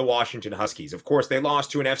year is the Washington Huskies. Of course, they lost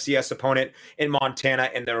to an FCS opponent in Montana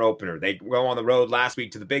in their opener. They go on the road last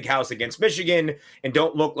week to the Big House against Michigan and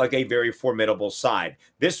don't look like a very formidable side.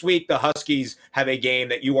 This week, the Huskies have a game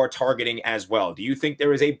that you are targeting as well. Do you think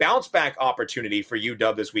there is a bounce-back opportunity for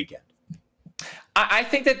UW this weekend? I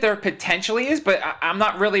think that there potentially is, but I'm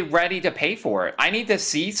not really ready to pay for it. I need to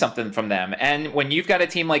see something from them. And when you've got a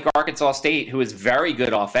team like Arkansas State, who is very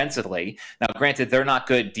good offensively, now granted, they're not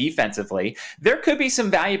good defensively, there could be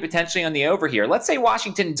some value potentially on the over here. Let's say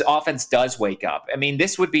Washington's offense does wake up. I mean,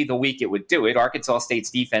 this would be the week it would do it. Arkansas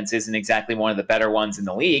State's defense isn't exactly one of the better ones in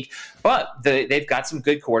the league, but they've got some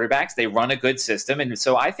good quarterbacks. They run a good system. And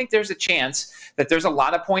so I think there's a chance that there's a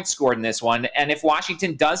lot of points scored in this one. And if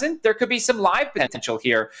Washington doesn't, there could be some live potential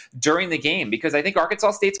here during the game, because I think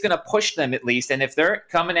Arkansas State's going to push them at least. And if they're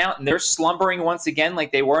coming out and they're slumbering once again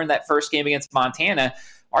like they were in that first game against Montana,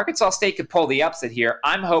 Arkansas State could pull the upset here.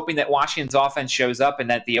 I'm hoping that Washington's offense shows up and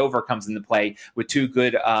that the over comes into play with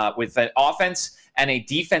with an offense and a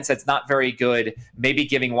defense that's not very good, maybe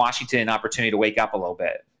giving Washington an opportunity to wake up a little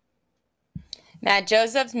bit. Matt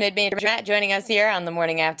Josephs, mid-major Matt, joining us here on the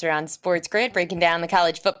Morning After on Sports Grid, breaking down the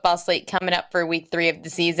college football slate coming up for week 3 of the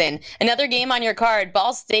season. Another game on your card,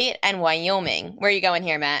 Ball State and Wyoming. Where are you going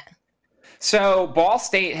here, Matt? So Ball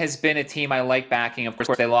State has been a team I like backing. Of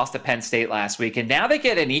course, they lost to Penn State last week, and now they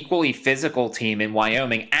get an equally physical team in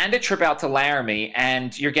Wyoming and a trip out to Laramie,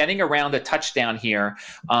 and you're getting around a touchdown here.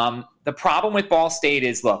 The problem with Ball State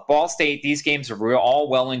is, look, Ball State, these games are all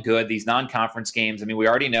well and good, these non-conference games. I mean, we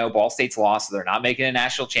already know Ball State's lost, so they're not making a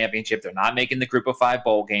national championship. They're not making the Group of 5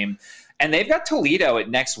 bowl game. And they've got Toledo at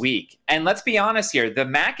next week. And let's be honest here, the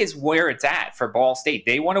MAC is where it's at for Ball State.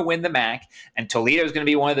 They want to win the MAC, and Toledo is going to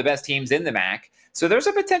be one of the best teams in the MAC. So there's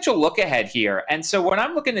a potential look ahead here. And so what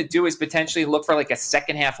I'm looking to do is potentially look for like a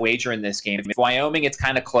second half wager in this game. If Wyoming, it's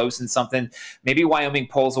kind of close in something, maybe Wyoming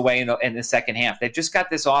pulls away in the second half. They've just got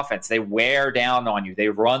this offense. They wear down on you. They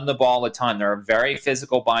run the ball a ton. They're a very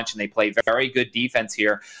physical bunch, and they play very good defense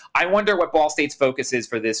here. I wonder what Ball State's focus is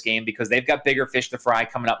for this game, because they've got bigger fish to fry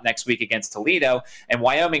coming up next week against Toledo, and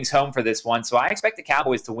Wyoming's home for this one. So I expect the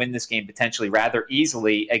Cowboys to win this game potentially rather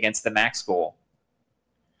easily against the MAC school.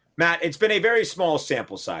 Matt, it's been a very small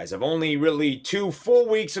sample size of only really 2 full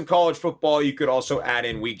weeks of college football. You could also add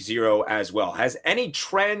in week 0 as well. Has any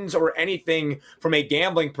trends or anything from a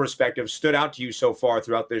gambling perspective stood out to you so far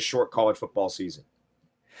throughout this short college football season?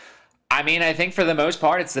 I mean, I think for the most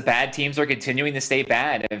part, it's the bad teams are continuing to stay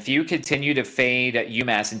bad. If you continue to fade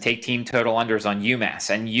UMass and take team total unders on UMass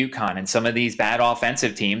and UConn and some of these bad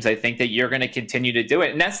offensive teams, I think that you're going to continue to do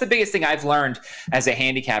it. And that's the biggest thing I've learned as a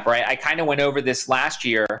handicapper. I kind of went over this last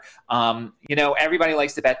year. Everybody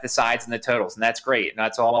likes to bet the sides and the totals, and that's great. And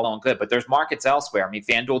that's all well and good. But there's markets elsewhere. I mean,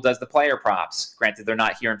 FanDuel does the player props. Granted, they're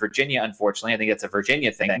not here in Virginia, unfortunately. I think that's a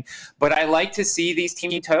Virginia thing. But I like to see these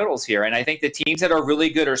team totals here. And I think the teams that are really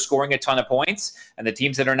good are scoring a ton of points, and the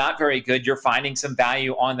teams that are not very good, you're finding some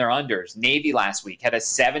value on their unders. Navy last week had a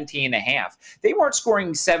 17.5. They weren't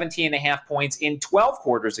scoring 17.5 points in 12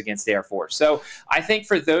 quarters against Air Force. So I think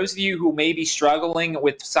for those of you who may be struggling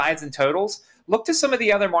with sides and totals, look to some of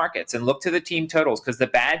the other markets and look to the team totals, because the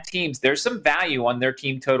bad teams, there's some value on their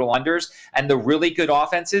team total unders, and the really good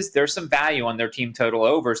offenses, there's some value on their team total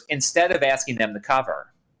overs instead of asking them to cover.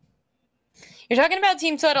 You're talking about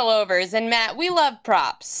team total overs, and Matt, we love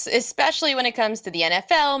props, especially when it comes to the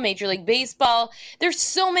NFL, Major League Baseball. There's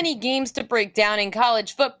so many games to break down in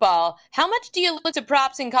college football. How much do you look to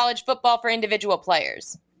props in college football for individual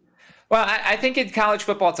players? Well, I think in college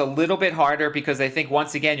football, it's a little bit harder because I think,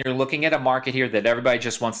 once again, you're looking at a market here that everybody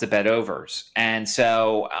just wants to bet overs. And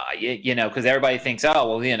so, because everybody thinks,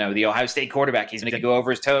 the Ohio State quarterback, he's going to go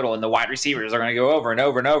over his total, and the wide receivers are going to go over and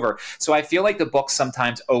over and over. So I feel like the books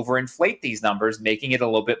sometimes overinflate these numbers, making it a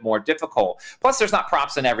little bit more difficult. Plus, there's not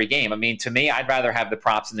props in every game. I mean, to me, I'd rather have the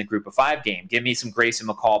props in the Group of 5 game. Give me some Grayson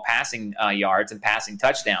McCall passing yards and passing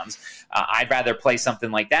touchdowns. I'd rather play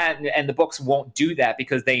something like that. And the books won't do that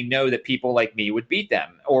because they know that people like me would beat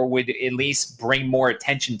them or would at least bring more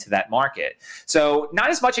attention to that market. So not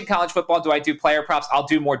as much in college football do I do player props. I'll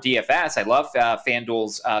do more DFS. I love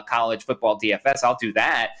FanDuel's college football DFS. I'll do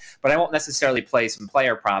that, but I won't necessarily play some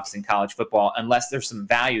player props in college football unless there's some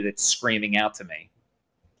value that's screaming out to me.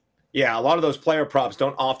 Yeah, a lot of those player props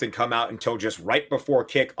don't often come out until just right before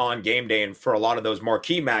kick on game day. And for a lot of those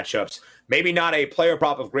marquee matchups, maybe not a player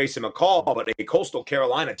prop of Grayson McCall, but a Coastal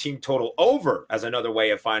Carolina team total over as another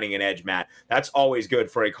way of finding an edge, Matt. That's always good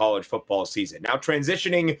for a college football season. Now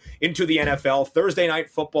transitioning into the NFL, Thursday night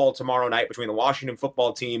football tomorrow night between the Washington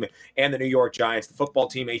football team and the New York Giants. The football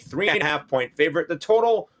team, a 3.5-point favorite. The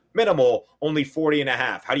total minimal, only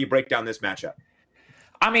 40.5. How do you break down this matchup?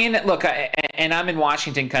 I mean, look, and I'm in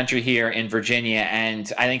Washington country here in Virginia,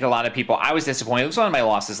 and I think a lot of people, I was disappointed. It was one of my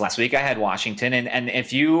losses last week. I had Washington, and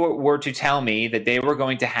if you were to tell me that they were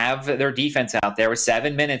going to have their defense out there with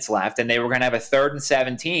 7 minutes left and they were going to have a 3rd and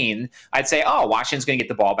 17, I'd say, oh, Washington's going to get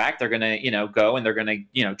the ball back. They're going to, go and they're going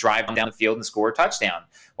to, drive down the field and score a touchdown.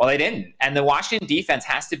 Well, they didn't. And the Washington defense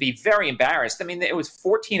has to be very embarrassed. I mean, it was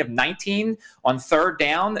 14 of 19 on 3rd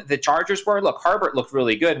down. The Chargers were. Look, Herbert looked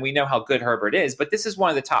really good, and we know how good Herbert is, but this is one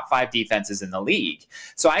one of the top 5 defenses in the league.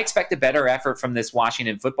 So I expect a better effort from this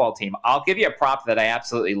Washington football team. I'll give you a prop that I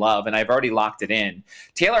absolutely love, and I've already locked it in.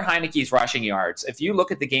 Taylor Heineke's rushing yards. If you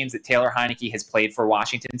look at the games that Taylor Heineke has played for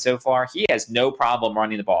Washington so far, he has no problem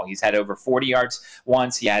running the ball. He's had over 40 yards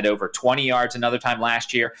once. He had over 20 yards another time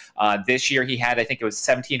last year. This year he had, I think it was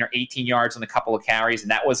 17 or 18 yards on a couple of carries,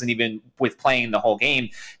 and that wasn't even with playing the whole game.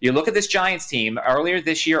 You look at this Giants team, earlier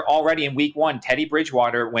this year already in week 1, Teddy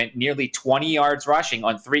Bridgewater went nearly 20 yards rushing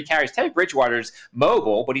on 3 carries. Teddy Bridgewater's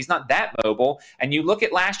mobile, but he's not that mobile. And you look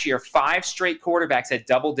at last year, 5 straight quarterbacks had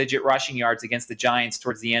double-digit rushing yards against the Giants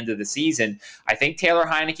towards the end of the season. I think Taylor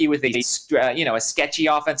Heineke with a sketchy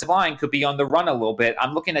offensive line could be on the run a little bit.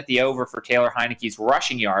 I'm looking at the over for Taylor Heineke's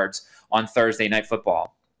rushing yards on Thursday Night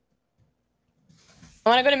Football. I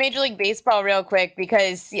want to go to Major League Baseball real quick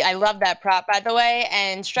because I love that prop, by the way.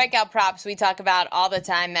 And strikeout props we talk about all the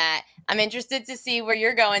time, Matt. I'm interested to see where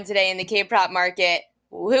you're going today in the K-prop market.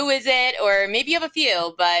 Who is it? Or maybe you have a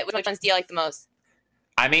few, but which ones do you like the most?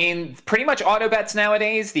 I mean, pretty much auto bets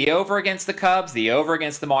nowadays, the over against the Cubs, the over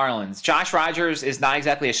against the Marlins. Josh Rogers is not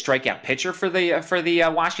exactly a strikeout pitcher for the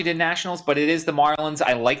Washington Nationals, but it is the Marlins.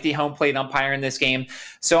 I like the home plate umpire in this game.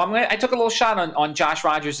 So I took a little shot on Josh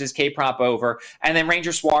Rogers' K-prop over, and then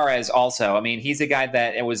Ranger Suarez also. I mean, he's a guy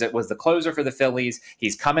that it was the closer for the Phillies.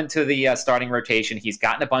 He's coming to the starting rotation. He's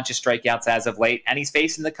gotten a bunch of strikeouts as of late, and he's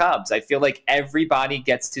facing the Cubs. I feel like everybody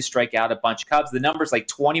gets to strike out a bunch of Cubs. The number's like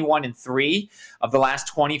 21-3 of the last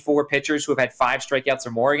 24 pitchers who have had 5 strikeouts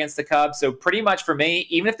or more against the Cubs. So pretty much for me,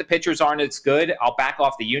 even if the pitchers aren't as good, I'll back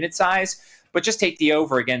off the unit size, but just take the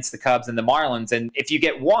over against the Cubs and the Marlins. And if you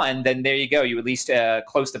get one, then there you go. You at least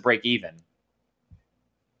close to break even.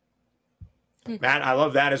 Matt, I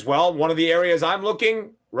love that as well. One of the areas I'm looking,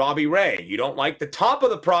 Robbie Ray. You don't like the top of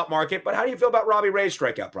the prop market, but how do you feel about Robbie Ray's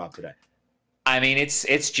strikeout prop today? I mean,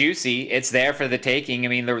 it's juicy. It's there for the taking. I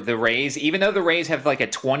mean, the Rays, even though the Rays have like a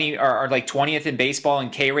 20 or like 20th in baseball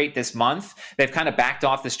in K rate this month, they've kind of backed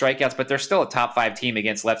off the strikeouts, but they're still a top 5 team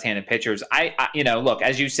against left-handed pitchers. I look,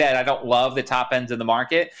 as you said, I don't love the top ends of the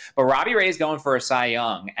market, but Robbie Ray is going for a Cy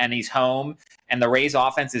Young, and he's home, and the Rays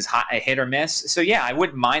offense is a hit or miss. So yeah, I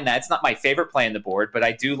wouldn't mind that. It's not my favorite play on the board, but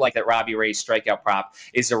I do like that Robbie Ray's strikeout prop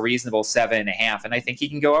is a reasonable 7.5, and I think he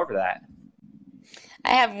can go over that.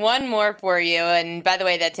 I have one more for you. And by the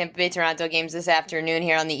way, that Tampa Bay-Toronto game's this afternoon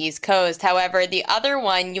here on the East Coast. However, the other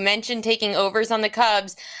one, you mentioned taking overs on the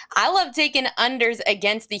Cubs. I love taking unders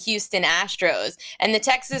against the Houston Astros. And the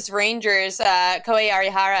Texas Rangers, Kohei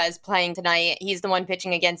Arihara is playing tonight. He's the one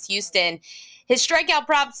pitching against Houston. His strikeout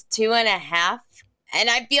prop's 2.5. And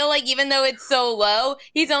I feel like even though it's so low,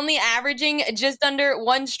 he's only averaging just under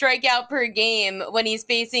 1 strikeout per game when he's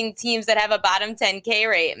facing teams that have a bottom 10 K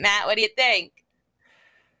rate. Matt, what do you think?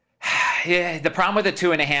 Yeah, the problem with the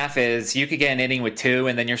 2.5 is you could get an inning with 2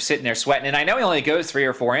 and then you're sitting there sweating. And I know he only goes 3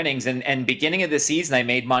 or 4 innings. And beginning of the season, I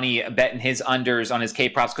made money betting his unders on his K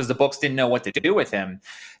props because the books didn't know what to do with him.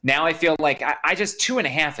 Now I feel like I just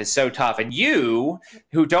 2.5 is so tough. And you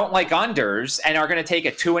who don't like unders and are going to take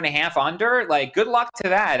a 2.5 under, like good luck to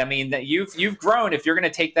that. I mean, that you've grown if you're going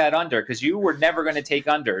to take that under because you were never going to take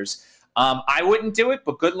unders. I wouldn't do it,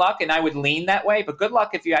 but good luck. And I would lean that way, but good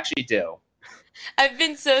luck if you actually do. I've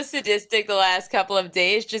been so sadistic the last couple of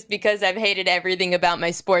days just because I've hated everything about my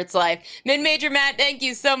sports life. Mid-Major Matt, thank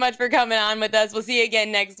you so much for coming on with us. We'll see you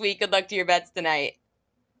again next week. Good luck to your bets tonight.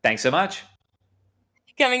 Thanks so much.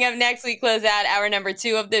 Coming up next, we close out hour number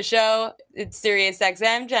 2 of the show. It's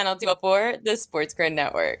SiriusXM, Channel 204, the Sports Grid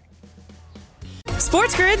Network.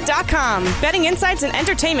 SportsGrid.com. Betting insights and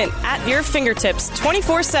entertainment at your fingertips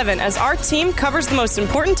 24/7 as our team covers the most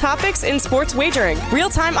important topics in sports wagering.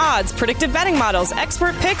 Real-time odds, predictive betting models,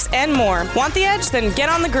 expert picks, and more. Want the edge? Then get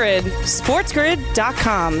on the grid.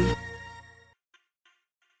 SportsGrid.com.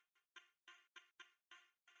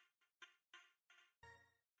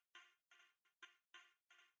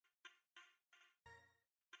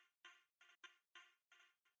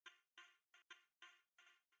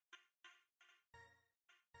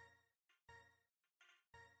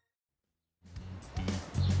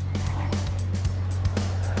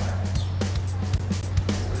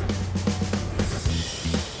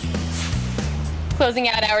 Closing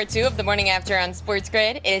out hour 2 of the morning after on Sports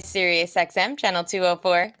Grid, it is SiriusXM, Channel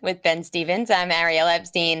 204 with Ben Stevens. I'm Ariel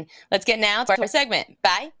Epstein. Let's get now to our segment,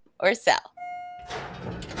 Buy or Sell.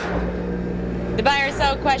 The buy or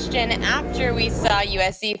sell question after we saw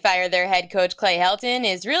USC fire their head coach Clay Helton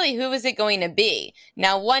is really who is it going to be?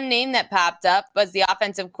 Now, one name that popped up was the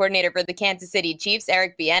offensive coordinator for the Kansas City Chiefs,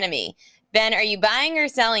 Eric Bieniemy. Ben, are you buying or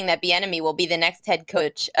selling that Bieniemy will be the next head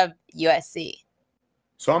coach of USC?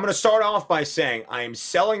 So I'm going to start off by saying I am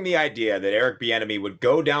selling the idea that Eric Bieniemy would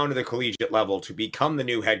go down to the collegiate level to become the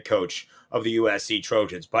new head coach of the USC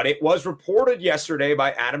Trojans. But it was reported yesterday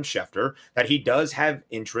by Adam Schefter that he does have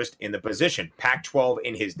interest in the position. Pac-12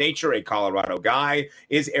 in his nature, a Colorado guy,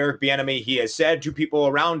 is Eric Bieniemy. He has said to people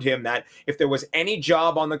around him that if there was any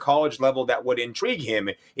job on the college level that would intrigue him,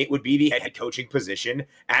 it would be the head coaching position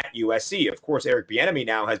at USC. Of course, Eric Bieniemy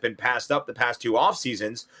now has been passed up the past 2 off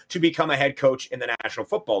seasons to become a head coach in the National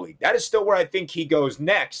Football League. That is still where I think he goes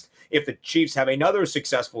next if the Chiefs have another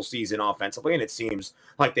successful season offensively, and it seems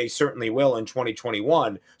like they certainly will in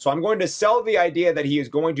 2021. So I'm going to sell the idea that he is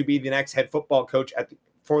going to be the next head football coach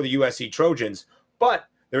for the USC Trojans, but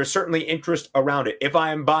there is certainly interest around it. If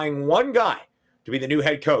I am buying one guy to be the new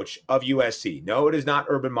head coach of USC, no, it is not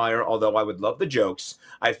Urban Meyer, although I would love the jokes.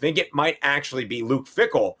 I think it might actually be Luke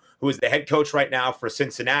Fickell, who is the head coach right now for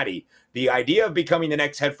Cincinnati. The idea of becoming the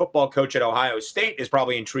next head football coach at Ohio State is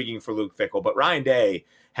probably intriguing for Luke Fickell, but Ryan Day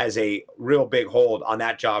has a real big hold on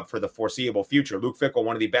that job for the foreseeable future. Luke Fickell,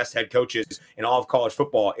 one of the best head coaches in all of college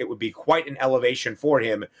football. It would be quite an elevation for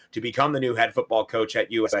him to become the new head football coach at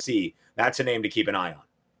USC. That's a name to keep an eye on.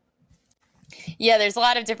 Yeah, there's a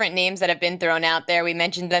lot of different names that have been thrown out there. We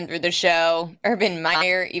mentioned them through the show. Urban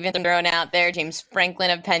Meyer even thrown out there. James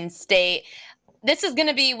Franklin of Penn State. This is going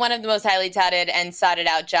to be one of the most highly touted and sought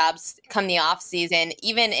out jobs come the offseason,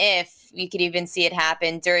 even if we could even see it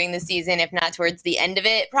happen during the season, if not towards the end of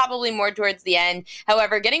it, probably more towards the end.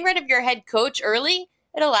 However, getting rid of your head coach early,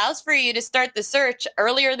 it allows for you to start the search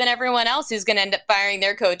earlier than everyone else who's going to end up firing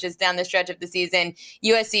their coaches down the stretch of the season.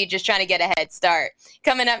 USC just trying to get a head start.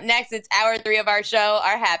 Coming up next, it's hour 3 of our show,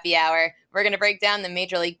 our happy hour. We're going to break down the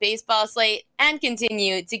Major League Baseball slate and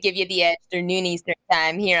continue to give you the edge through noon Eastern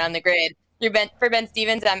time here on The Grid. For Ben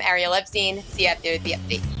Stevens, I'm Ariel Epstein. See you after the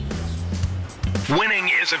update. Winning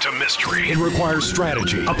isn't a mystery. It requires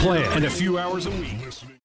strategy, a plan, and a few hours a week.